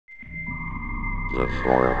The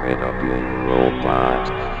formidable robot.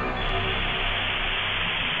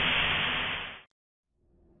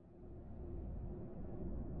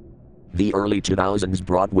 The early 2000s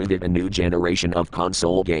brought with it a new generation of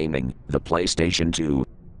console gaming, the PlayStation 2.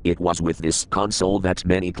 It was with this console that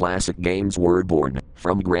many classic games were born,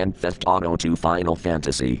 from Grand Theft Auto to Final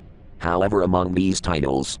Fantasy. However, among these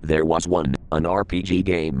titles there was one, an RPG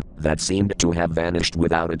game, that seemed to have vanished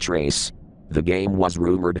without a trace. The game was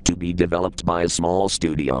rumored to be developed by a small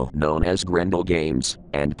studio known as Grendel Games,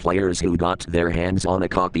 and players who got their hands on a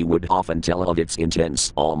copy would often tell of its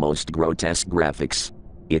intense, almost grotesque graphics.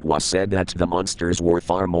 It was said that the monsters were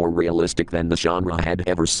far more realistic than the genre had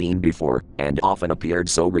ever seen before, and often appeared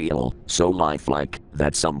so real, so lifelike,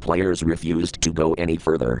 that some players refused to go any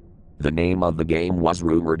further. The name of the game was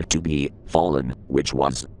rumored to be Fallen, which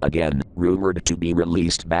was, again, rumored to be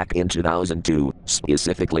released back in 2002,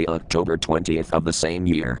 specifically October 20th of the same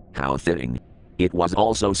year. How fitting. It was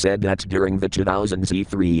also said that during the 2000s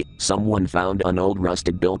E3, someone found an old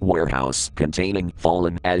rusted-built warehouse containing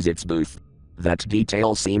Fallen as its booth. That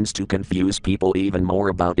detail seems to confuse people even more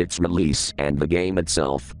about its release and the game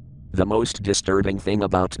itself. The most disturbing thing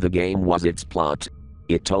about the game was its plot.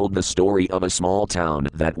 It told the story of a small town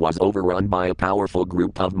that was overrun by a powerful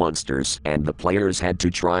group of monsters, and the players had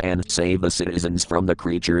to try and save the citizens from the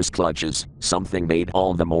creatures' clutches, something made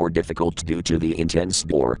all the more difficult due to the intense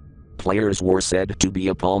gore. Players were said to be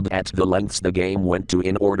appalled at the lengths the game went to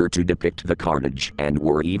in order to depict the carnage, and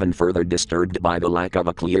were even further disturbed by the lack of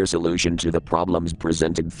a clear solution to the problems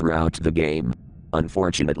presented throughout the game.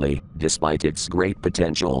 Unfortunately, despite its great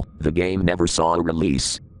potential, the game never saw a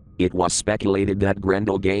release. It was speculated that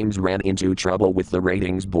Grendel Games ran into trouble with the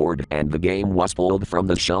ratings board and the game was pulled from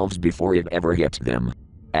the shelves before it ever hit them.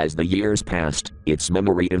 As the years passed, its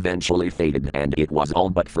memory eventually faded and it was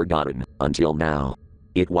all but forgotten, until now.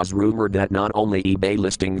 It was rumored that not only eBay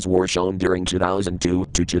listings were shown during 2002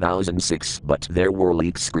 to 2006, but there were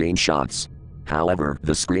leaked screenshots. However,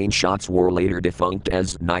 the screenshots were later defunct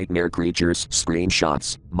as Nightmare Creatures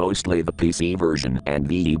screenshots, mostly the PC version, and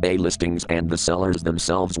the eBay listings and the sellers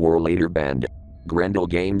themselves were later banned. Grendel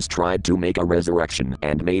Games tried to make a resurrection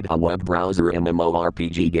and made a web browser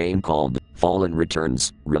MMORPG game called Fallen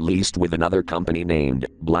Returns, released with another company named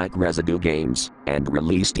Black Residue Games, and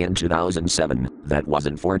released in 2007, that was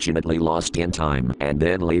unfortunately lost in time and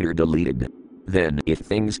then later deleted. Then, if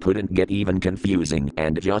things couldn't get even confusing,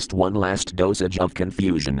 and just one last dosage of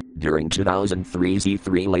confusion, during 2003's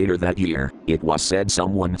E3 later that year, it was said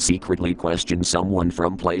someone secretly questioned someone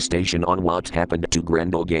from PlayStation on what happened to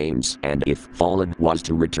Grendel Games and if Fallen was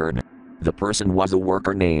to return. The person was a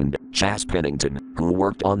worker named Chaz Pennington, who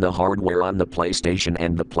worked on the hardware on the PlayStation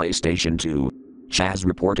and the PlayStation 2. Chaz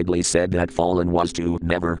reportedly said that Fallen was to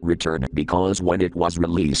never return because when it was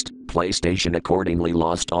released, PlayStation accordingly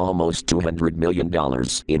lost almost $200 million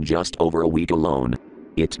in just over a week alone.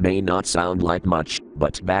 It may not sound like much,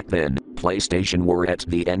 but back then, PlayStation were at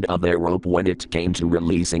the end of their rope when it came to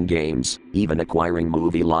releasing games. Even acquiring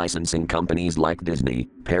movie licensing companies like Disney,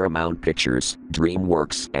 Paramount Pictures,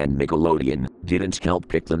 DreamWorks, and Nickelodeon didn't help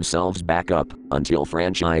pick themselves back up until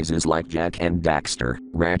franchises like Jak and Daxter,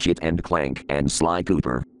 Ratchet and Clank, and Sly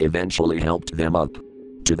Cooper eventually helped them up.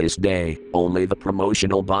 To this day, only the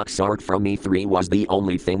promotional box art from E3 was the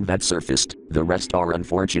only thing that surfaced. The rest are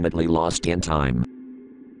unfortunately lost in time.